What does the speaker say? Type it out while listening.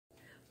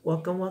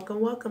Welcome,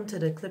 welcome, welcome to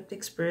the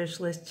Ecliptic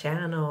Spiritualist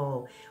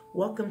channel.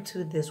 Welcome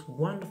to this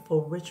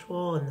wonderful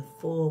ritual in the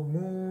full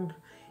moon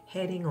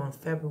heading on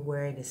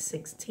February the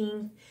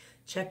 16th.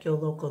 Check your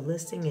local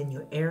listing in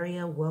your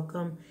area.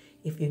 Welcome.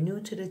 If you're new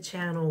to the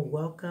channel,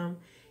 welcome.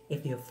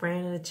 If you're a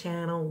friend of the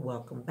channel,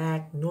 welcome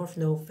back. North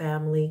Node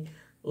family,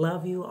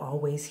 love you.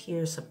 Always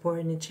here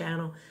supporting the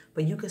channel.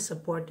 But you can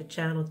support the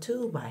channel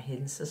too by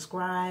hitting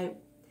subscribe,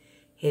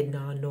 hitting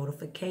on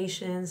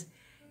notifications,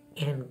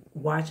 and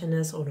watching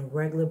us on a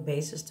regular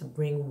basis to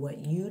bring what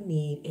you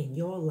need in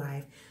your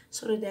life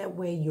so that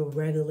way you're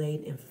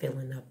regulating and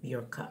filling up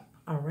your cup.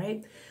 All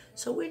right.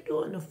 So we're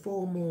doing the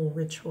full moon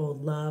ritual,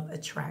 love,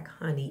 attract,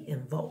 honey,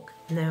 invoke.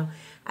 Now,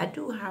 I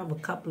do have a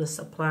couple of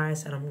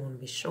supplies that I'm going to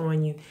be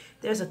showing you.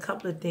 There's a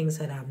couple of things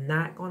that I'm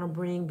not going to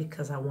bring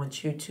because I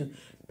want you to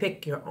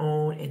pick your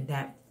own, and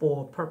that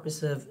for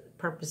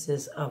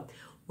purposes of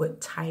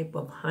what type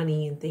of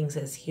honey and things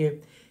that's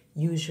here.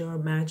 Use your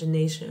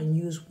imagination and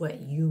use what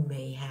you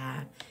may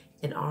have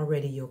in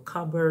already your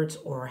cupboards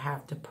or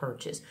have to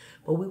purchase.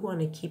 But we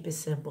want to keep it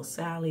simple,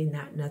 Sally,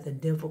 not nothing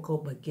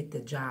difficult, but get the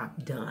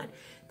job done.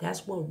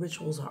 That's what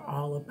rituals are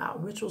all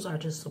about. Rituals are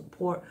to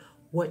support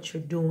what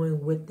you're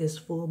doing with this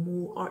full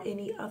moon or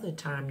any other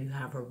time you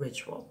have a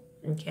ritual.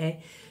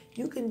 Okay,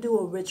 you can do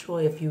a ritual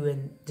if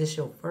this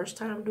your first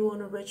time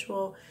doing a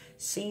ritual,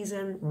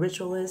 seasoned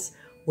ritualist.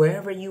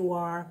 Wherever you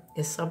are,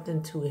 is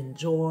something to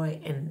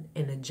enjoy and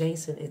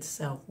adjacent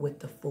itself with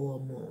the full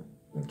moon.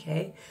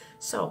 Okay,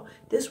 so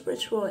this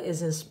ritual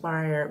is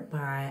inspired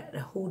by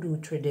the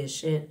hoodoo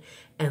tradition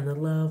and the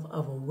love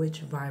of a witch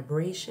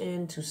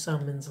vibration to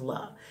summons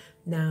love.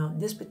 Now,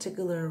 this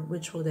particular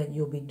ritual that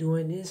you'll be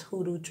doing is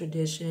hoodoo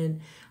tradition.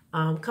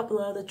 A couple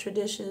of other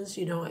traditions,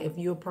 you know, if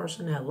you're a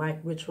person that like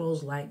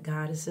rituals, like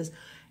goddesses,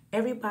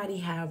 everybody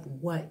have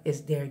what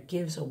is their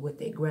gifts or what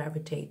they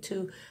gravitate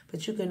to,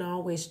 but you can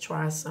always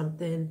try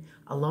something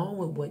along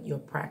with what your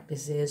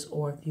practice is,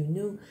 or if you're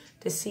new,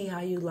 to see how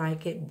you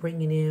like it,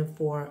 bring it in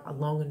for a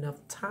long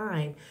enough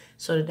time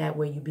so that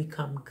way you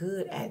become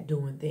good at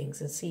doing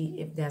things and see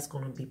if that's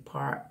going to be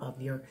part of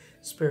your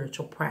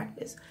spiritual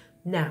practice.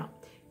 Now,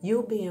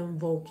 you'll be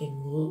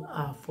invoking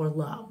for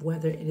love,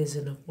 whether it is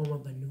in the form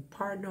of a new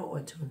partner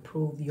or to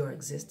improve your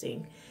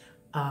existing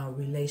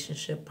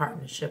relationship,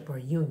 partnership, or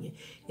union.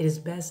 It is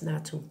best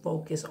not to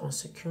focus on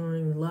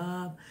securing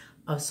love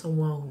of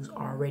someone who's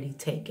already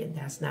taken.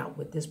 That's not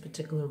what this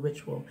particular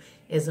ritual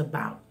is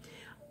about.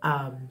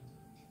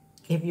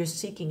 If you're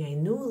seeking a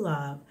new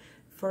love,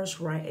 first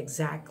write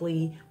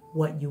exactly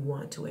what you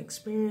want to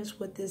experience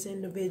with this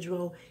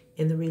individual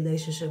in the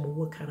relationship, and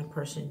what kind of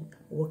person,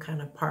 what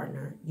kind of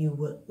partner you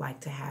would like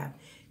to have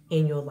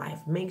in your life.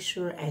 Make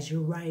sure as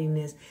you're writing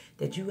this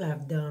that you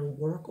have done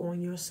work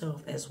on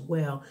yourself as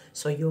well,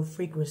 so your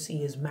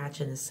frequency is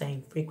matching the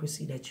same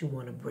frequency that you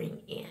want to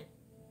bring in.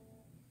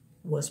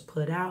 What's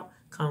put out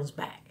comes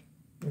back.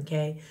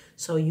 Okay,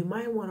 so you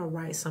might want to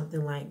write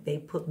something like, they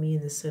put me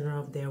in the center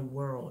of their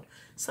world,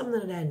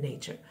 something of that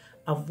nature.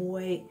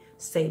 Avoid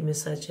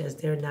statements such as,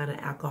 they're not an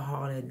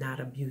alcoholic, not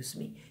abuse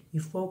me. You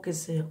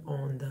focusing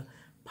on the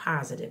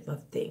positive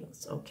of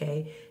things,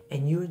 okay?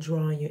 And you're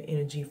drawing your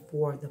energy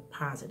for the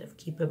positive.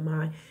 Keep in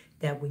mind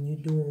that when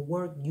you're doing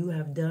work, you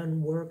have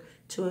done work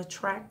to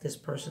attract this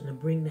person, to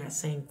bring that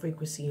same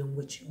frequency in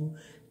which you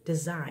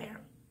desire.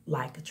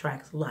 Like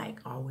attracts like.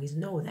 Always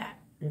know that,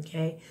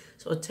 okay?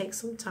 So take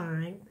some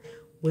time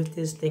with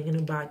this, thinking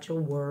about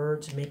your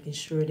words, making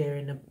sure they're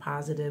in a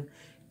positive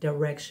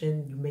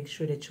direction. You make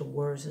sure that your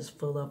words is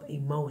full of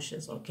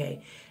emotions,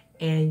 okay?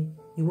 And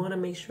you want to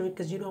make sure,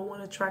 because you don't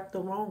want to attract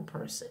the wrong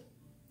person.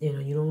 You know,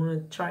 you don't want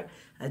to attract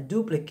a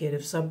duplicate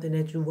of something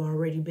that you've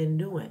already been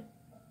doing,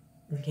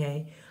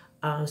 okay?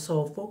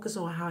 So focus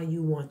on how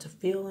you want to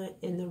feel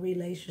in the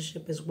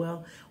relationship as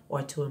well,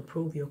 or to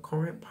improve your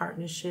current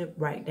partnership.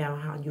 Write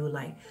down how you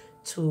like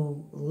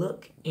to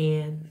look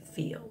and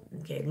feel,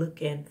 okay?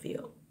 Look and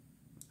feel,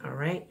 all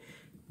right?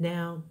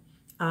 Now,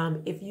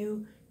 if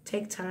you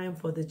take time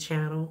for the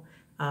channel,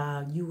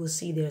 you will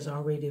see there's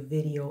already a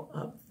video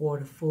up for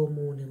the full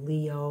moon in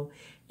Leo,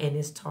 and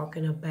it's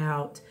talking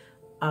about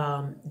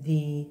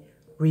the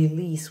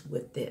release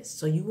with this.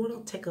 So you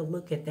want to take a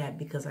look at that,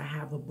 because I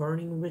have a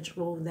burning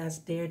ritual that's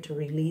there to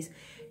release.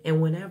 And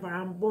whenever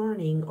I'm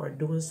burning or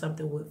doing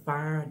something with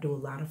fire, I do a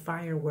lot of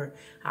fire work,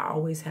 I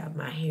always have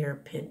my hair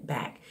pinned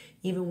back.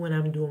 Even when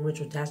I'm doing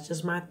ritual, that's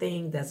just my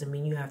thing. Doesn't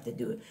mean you have to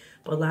do it.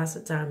 But lots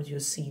of times you'll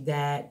see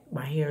that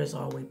my hair is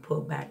always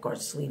pulled back or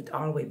sleeved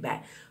all the way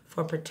back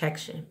for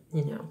protection.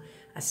 You know,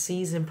 a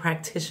seasoned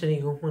practitioner,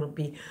 you want to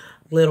be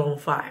lit on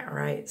fire,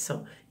 right?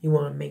 So you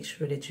want to make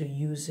sure that you're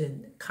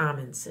using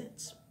common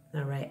sense,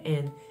 all right,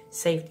 and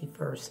safety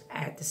first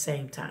at the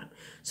same time.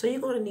 So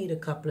you're going to need a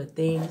couple of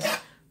things.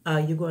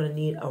 You're going to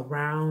need a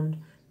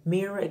round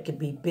mirror. It could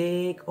be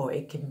big or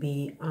it can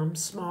be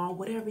small,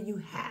 whatever you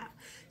have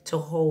to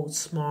hold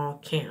small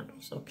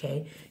candles,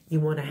 okay? You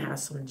want to have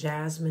some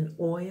jasmine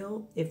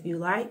oil if you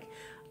like.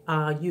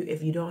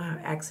 If you don't have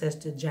access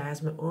to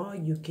jasmine oil,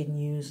 you can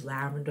use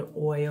lavender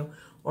oil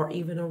or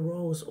even a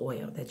rose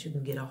oil that you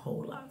can get a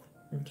hold of.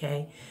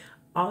 Okay.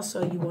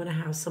 Also, you want to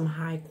have some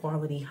high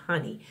quality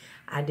honey.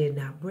 I did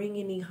not bring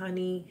any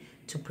honey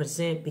to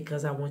present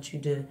because I want you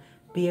to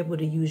be able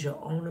to use your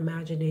own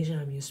imagination.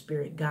 I'm your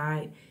spirit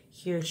guide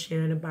here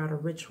sharing about a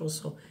ritual.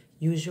 So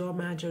use your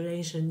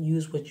imagination,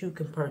 use what you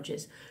can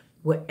purchase.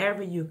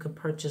 Whatever you can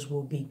purchase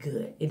will be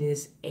good. It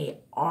is a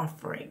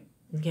offering.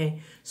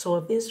 Okay. So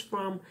if it's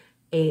from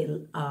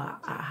a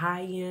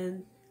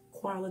high-end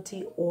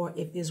quality, or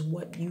if it's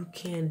what you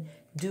can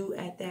do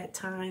at that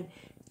time,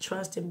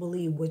 trust and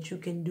believe what you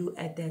can do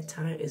at that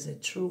time is a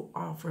true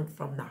offering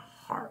from the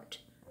heart.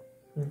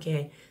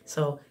 Okay,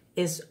 so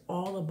it's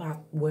all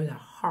about where the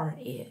heart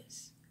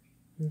is.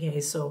 Okay,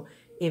 so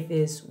if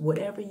it's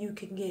whatever you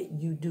can get,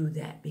 you do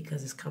that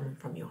because it's coming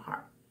from your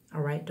heart.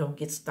 All right, don't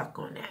get stuck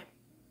on that.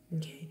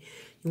 Okay,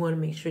 you want to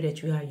make sure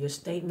that you have your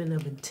statement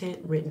of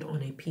intent written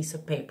on a piece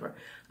of paper.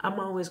 I'm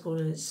always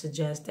going to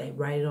suggest that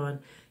write it on,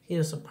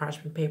 some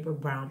parchment paper,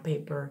 brown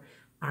paper,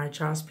 our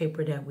Charles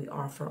paper that we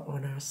offer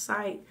on our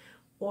site,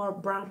 or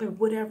brown paper,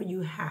 whatever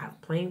you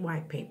have, plain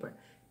white paper.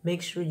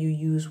 Make sure you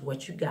use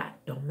what you got.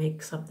 Don't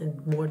make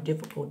something more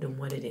difficult than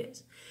what it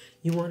is.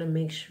 You want to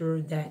make sure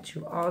that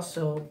you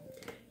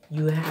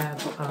have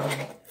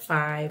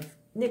 5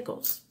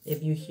 nickels.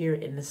 If you're here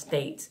in the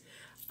States,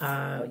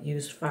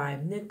 use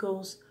 5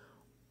 nickels,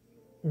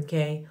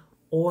 okay?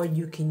 Or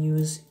you can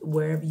use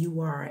wherever you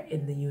are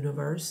in the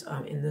universe,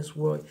 in this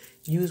world,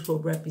 use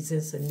what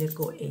represents a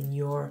nickel in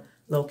your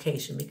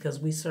location, because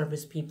we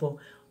service people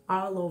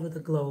all over the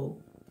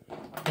globe,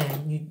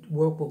 and you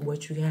work with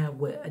what you have,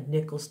 what a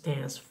nickel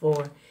stands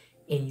for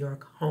in your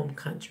home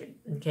country,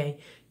 okay?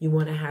 You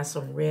want to have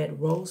some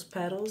red rose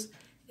petals.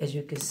 As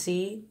you can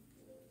see,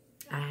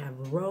 I have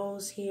a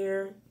rose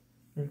here,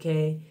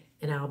 okay?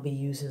 And I'll be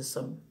using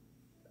some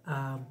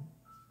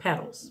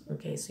petals,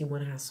 okay? So you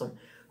want to have some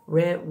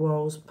red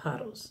rose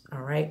petals,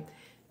 all right?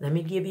 Let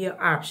me give you an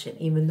option,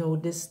 even though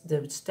the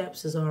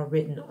steps is all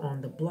written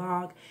on the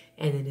blog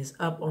and it is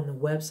up on the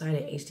website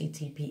at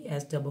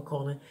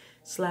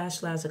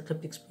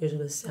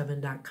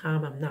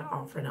https://eclipticspiritualist7.com. I'm not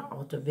offering an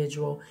altar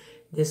visual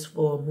this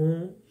full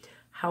moon.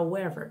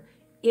 However,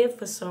 if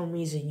for some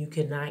reason you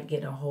cannot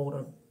get a hold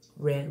of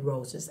red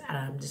roses,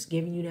 I'm just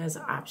giving you that as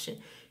an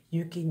option.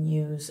 You can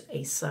use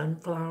a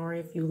sunflower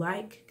if you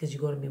like, because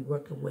you're going to be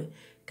working with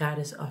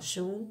Goddess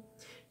Oshun.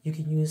 You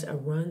can use a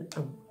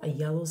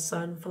yellow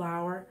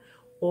sunflower,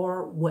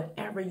 or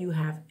whatever you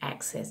have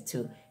access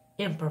to.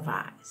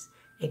 Improvise.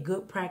 A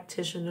good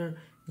practitioner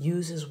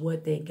uses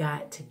what they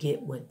got to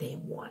get what they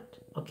want.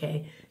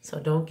 Okay,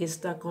 so don't get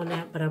stuck on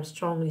that, but I'm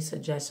strongly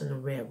suggesting the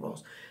red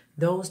rose.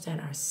 Those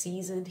that are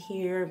seasoned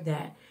here,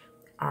 that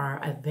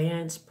are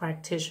advanced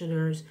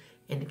practitioners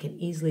and can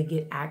easily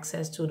get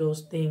access to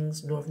those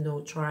things, North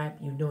Node Tribe,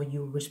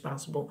 you're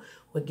responsible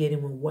for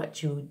getting with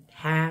what you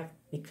have,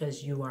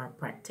 because you are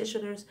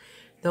practitioners.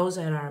 Those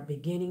that are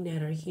beginning,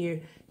 that are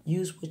here,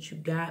 use what you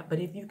got. But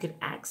if you can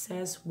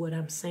access what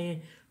I'm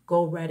saying,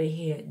 go right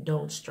ahead.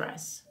 Don't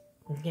stress,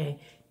 okay?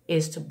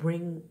 It's to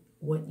bring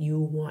what you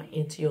want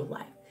into your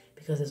life,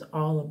 because it's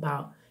all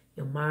about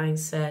your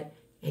mindset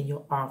and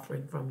your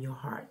offering from your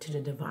heart to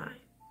the divine,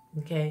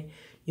 okay?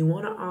 You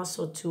want to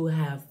also to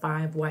have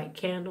 5 white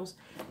candles.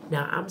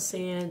 Now, I'm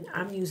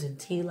using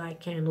tea light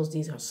candles.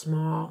 These are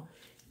small.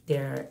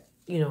 They're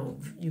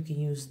you can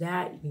use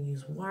that. You can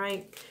use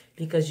white,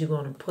 because you're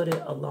going to put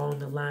it along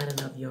the lining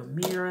of your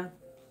mirror.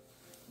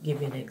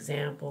 Give you an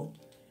example.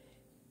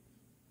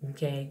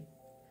 Okay.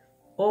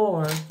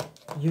 Or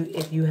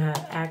if you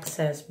have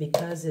access,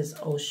 because it's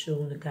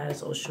Oshun, the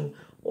goddess Oshun,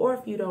 or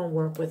if you don't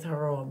work with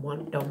her or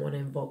don't want to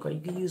invoke her,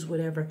 you can use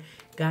whatever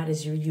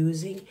goddess you're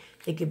using.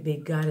 It could be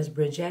Goddess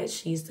Bridget.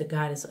 She's the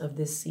goddess of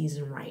this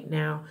season right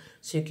now.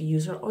 So you can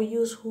use her, or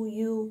use who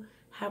you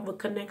have a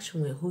connection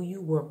with, who you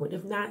work with.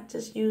 If not,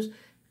 just use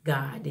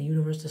God, the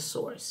universe, the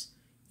source,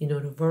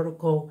 the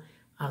vertical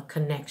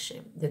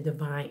connection, the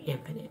divine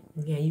infinite.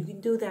 Yeah, you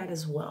can do that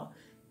as well.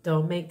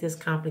 Don't make this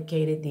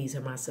complicated. These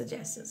are my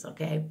suggestions,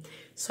 okay?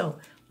 So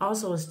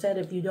also, instead,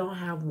 if you don't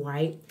have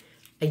white,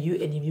 and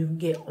if you can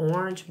get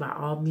orange, by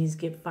all means,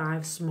 get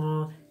 5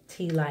 small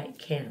tea light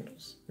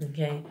candles,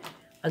 okay?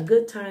 A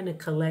good time to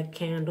collect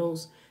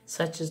candles,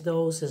 such as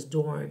those, is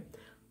during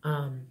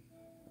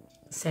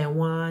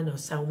Samhain or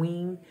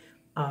Samhain,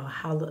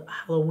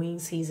 Halloween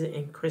season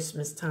and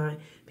Christmas time,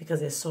 because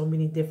there's so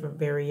many different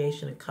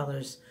variation of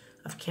colors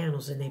of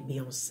candles and they be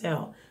on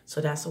sale.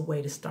 So that's a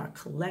way to start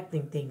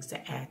collecting things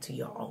to add to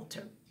your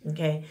altar.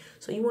 Okay,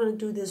 so you want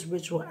to do this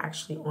ritual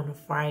actually on a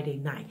Friday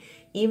night,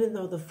 even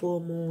though the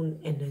full moon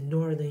in the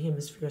northern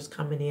hemisphere is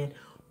coming in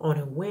on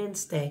a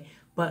Wednesday.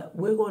 But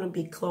we're going to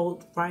be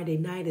closed. Friday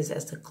night is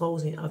as the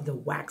closing of the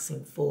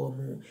waxing full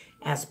moon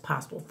as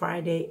possible.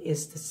 Friday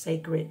is the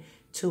sacred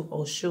to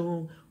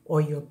Oshun, or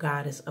your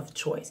goddess of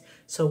choice.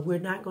 So we're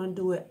not going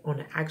to do it on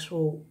the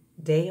actual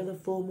day of the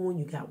full moon.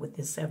 You got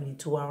within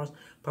 72 hours,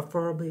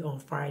 preferably on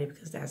Friday,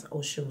 because that's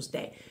Oshun's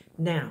day.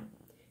 Now,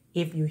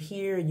 if you're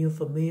here and you're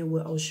familiar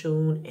with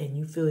Oshun and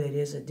you feel it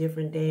is a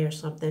different day or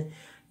something,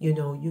 you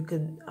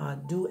can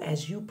do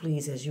as you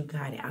please, as you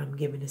guide it. I'm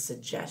giving a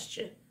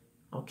suggestion,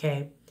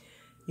 okay?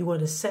 You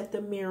want to set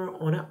the mirror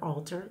on an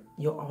altar.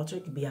 Your altar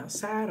could be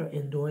outside or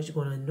indoors. You're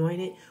going to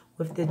anoint it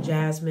with the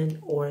jasmine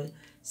or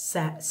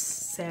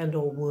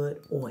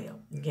sandalwood oil,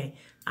 okay?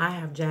 I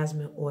have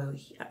jasmine oil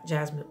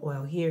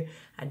here.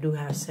 I do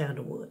have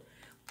sandalwood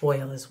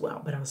oil as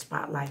well, but I'm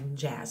spotlighting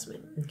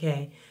jasmine,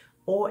 okay?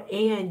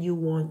 And you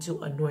want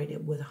to anoint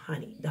it with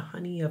honey, the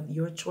honey of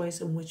your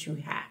choice and what you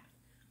have,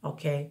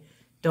 okay?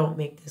 Don't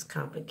make this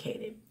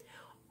complicated.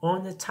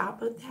 On the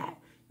top of that,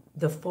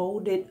 the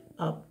folded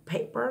up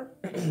paper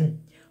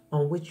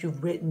on which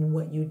you've written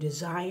what you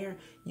desire,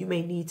 you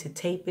may need to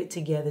tape it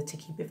together to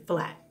keep it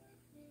flat.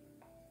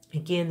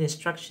 Again, the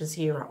instructions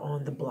here are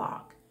on the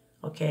blog,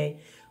 okay?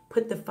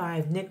 Put the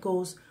 5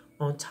 nickels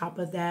on top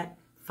of that.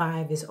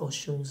 5 is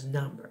Oshun's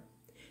number.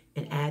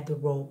 And add the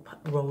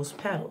rose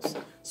petals.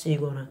 So you're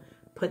going to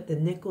put the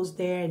nickels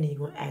there, and then you're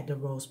going to add the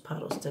rose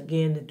petals. So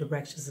again, the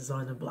directions is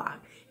on the blog.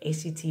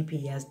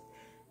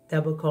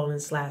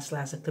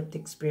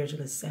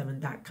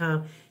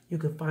 https://eclipticspiritualist7.com. You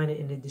can find it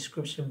in the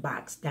description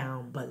box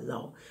down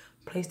below.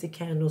 Place the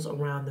candles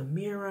around the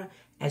mirror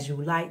as you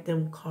light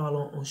them. Call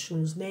on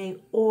Oshun's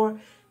name,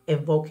 or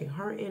invoking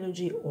her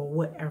energy, or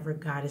whatever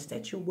goddess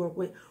that you work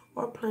with,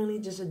 or plainly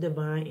just a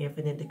divine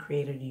infinite, the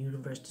creator, the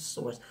universe, the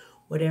source,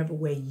 whatever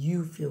way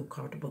you feel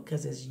comfortable,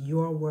 because it's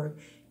your work,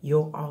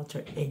 your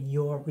altar, and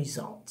your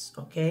results,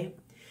 okay?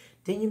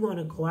 Then you're going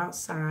to go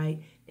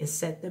outside and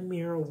set the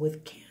mirror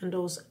with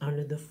candles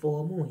under the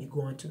full moon. You're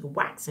going to the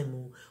waxing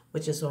moon,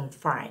 which is on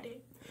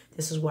Friday.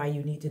 This is why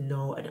you need to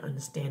know and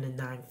understand the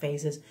 9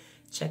 phases.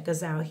 Check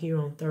us out here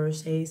on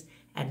Thursdays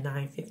at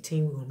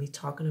 9:15. We're going to be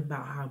talking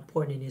about how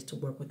important it is to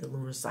work with the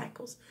lunar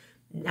cycles.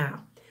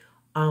 Now,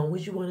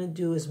 what you want to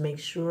do is make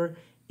sure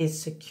it's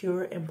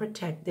secure and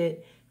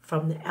protected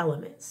from the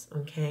elements,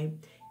 okay?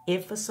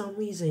 If for some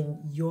reason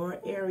your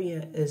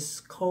area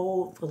is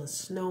cold, full of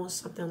snow,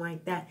 something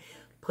like that,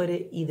 put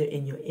it either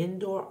in your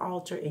indoor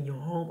altar in your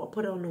home, or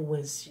put it on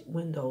the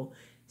window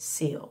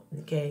sill,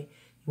 okay?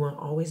 You want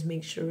to always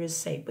make sure it's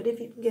safe. But if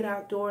you can get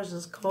outdoors and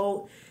it's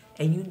cold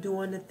and you're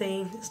doing the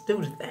thing, just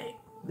do the thing.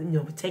 You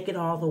know, take it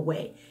all the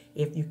way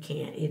if you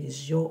can. It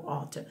is your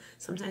altar.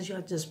 Sometimes you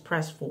have to just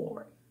press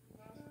forward,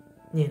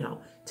 you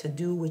know, to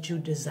do what you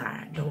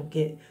desire. Don't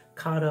get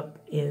caught up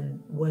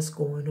in what's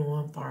going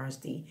on as far as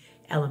the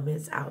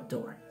elements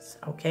outdoors,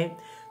 okay?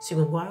 So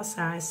you're going to go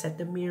outside, set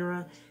the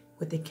mirror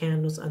with the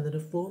candles under the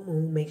full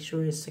moon. Make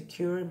sure it's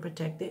secure and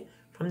protected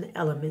from the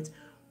elements.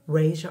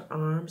 Raise your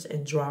arms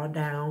and draw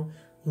down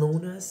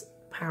Luna's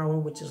power,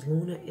 which is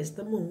Luna is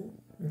the moon,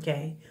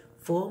 okay?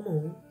 Full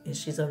moon, and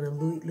she's under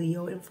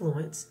Leo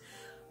influence.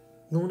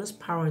 Luna's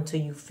power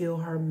until you feel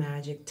her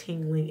magic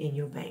tingling in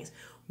your veins.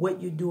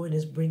 What you're doing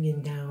is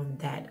bringing down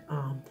that,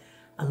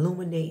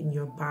 illuminating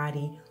your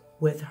body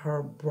with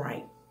her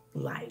bright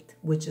light,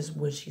 which is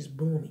when she's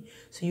blooming.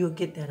 So you'll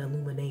get that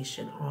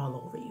illumination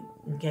all over you,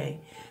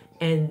 okay?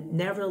 And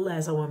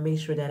nevertheless, I want to make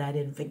sure that I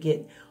didn't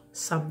forget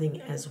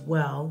something as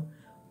well.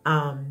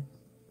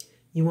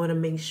 You want to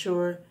make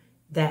sure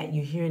that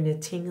you're hearing the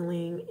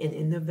tingling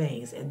in the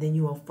veins, and then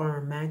you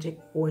affirm magic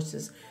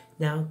forces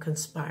now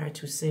conspire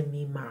to send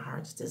me my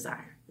heart's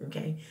desire,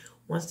 okay?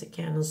 Once the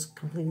candles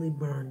completely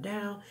burn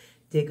down,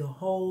 dig a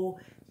hole,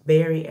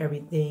 bury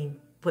everything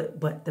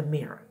but the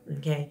mirror,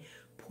 okay?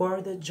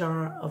 Pour the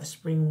jar of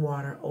spring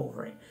water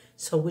over it.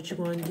 So what you're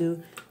going to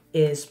do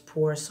is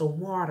pour some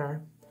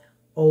water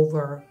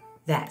over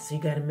that. So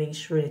you got to make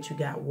sure that you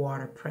got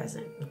water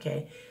present,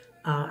 okay?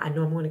 I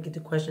know I'm going to get the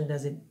question,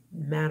 does it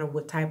matter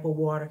what type of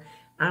water?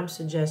 I'm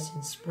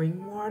suggesting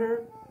spring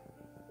water,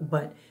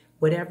 but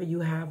whatever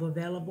you have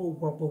available,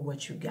 work with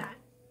what you got,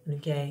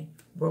 okay?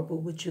 Work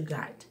with what you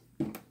got.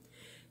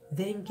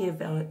 Then give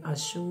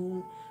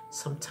Oshun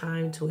some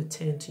time to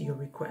attend to your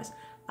request.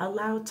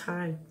 Allow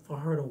time for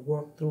her to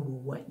work through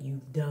what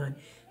you've done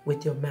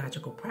with your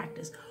magical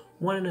practice.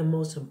 One of the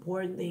most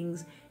important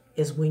things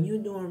is when you're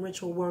doing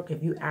ritual work,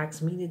 if you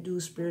ask me to do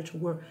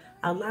spiritual work,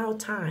 allow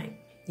time.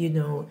 You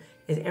know,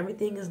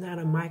 everything is not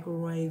a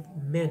microwave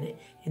minute.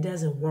 It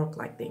doesn't work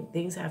like that.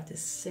 Things have to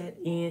set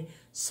in,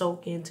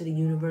 soak into the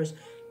universe,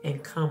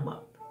 and come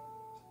up.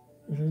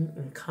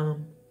 And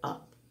come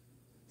up.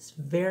 It's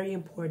very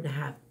important to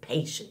have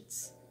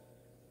patience.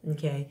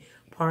 Okay?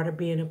 Part of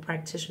being a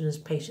practitioner is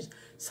patience.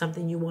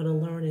 Something you want to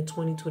learn in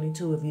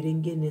 2022. If you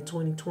didn't get it in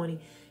 2020,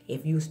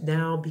 if you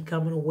now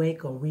becoming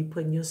awake or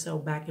re-putting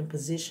yourself back in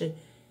position,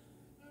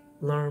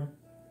 learn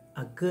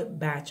a good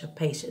batch of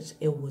patience.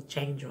 It will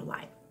change your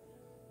life.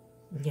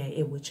 Okay,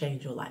 it will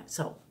change your life.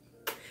 So,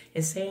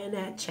 in saying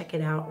that, check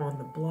it out on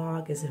the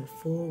blog. It's in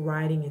full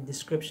writing and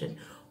description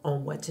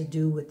on what to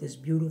do with this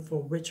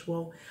beautiful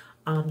ritual.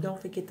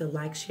 Don't forget to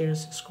like, share, and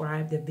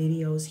subscribe the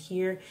videos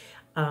here.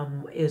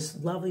 It's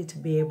lovely to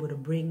be able to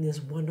bring this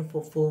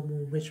wonderful full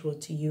moon ritual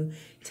to you.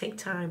 Take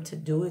time to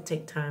do it.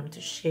 Take time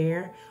to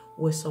share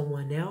with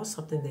someone else,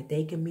 something that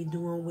they can be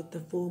doing with the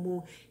full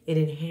moon. It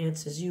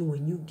enhances you.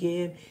 When you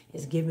give,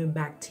 it's giving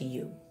back to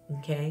you.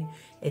 Okay?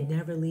 It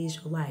never leaves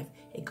your life.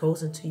 It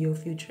goes into your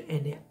future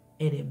and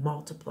it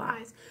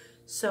multiplies.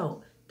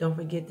 So Don't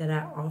forget that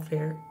I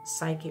offer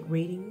psychic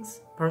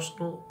readings,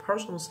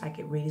 personal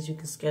psychic readings. You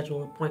can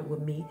schedule an appointment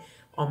with me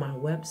on my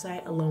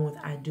website, along with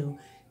I do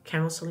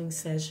counseling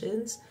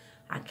sessions.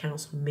 I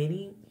counsel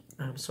many.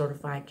 I'm a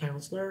certified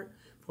counselor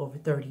for over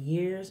 30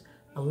 years.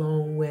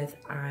 Along with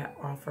I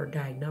offer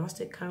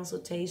diagnostic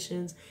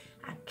consultations.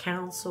 I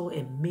counsel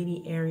in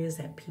many areas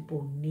that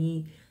people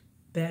need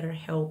better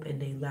help in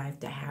their life,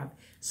 to have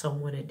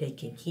someone that they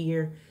can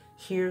hear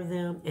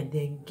them, and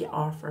then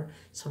offer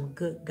some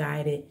good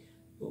guided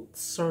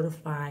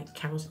certified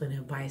counseling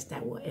advice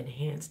that will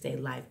enhance their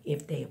life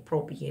if they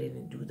appropriate it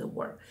and do the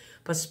work.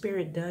 But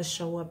spirit does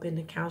show up in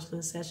the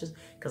counseling sessions,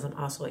 because I'm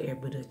also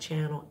able to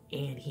channel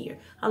and hear,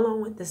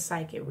 along with the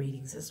psychic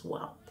readings as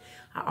well.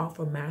 I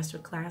offer master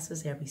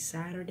classes every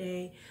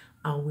Saturday.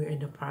 We're in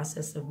the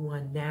process of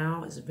one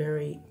now. It's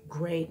very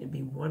great. It'd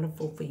be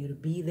wonderful for you to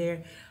be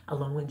there,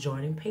 along with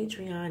joining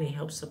Patreon. It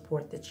helps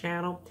support the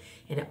channel,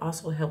 and it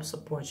also helps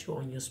support you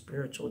on your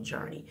spiritual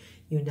journey.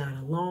 You're not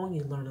alone.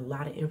 You learn a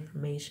lot of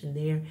information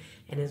there,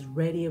 and it's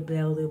ready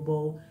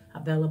available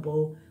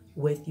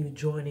with you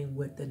joining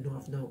with the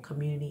North Node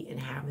community and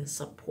having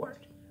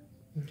support.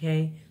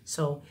 Okay,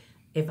 so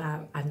if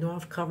I know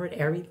I've covered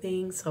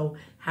everything, so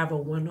have a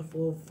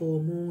wonderful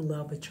full moon,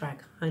 love,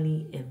 attract,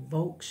 honey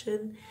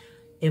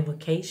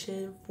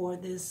invocation for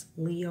this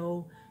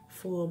Leo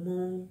full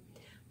moon.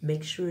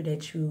 Make sure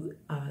that you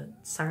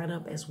sign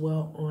up as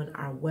well on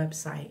our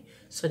website,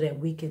 so that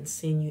we can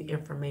send you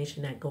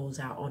information that goes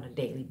out on a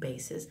daily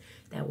basis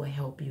that will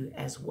help you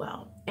as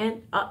well.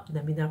 And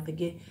let me not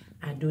forget,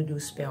 I do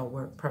spell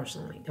work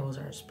personally. Those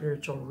are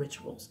spiritual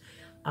rituals,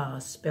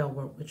 spell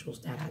work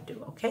rituals that I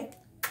do, okay?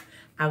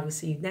 I will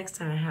see you next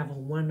time. Have a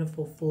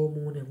wonderful full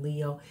moon in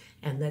Leo,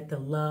 and let the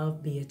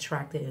love be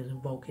attracted and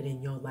invoked in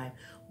your life,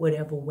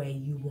 whatever way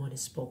you want it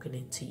spoken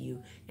into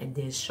you, and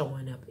then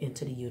showing up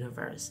into the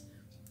universe.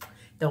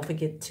 Don't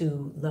forget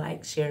to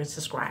like, share, and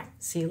subscribe.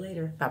 See you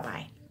later.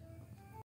 Bye-bye.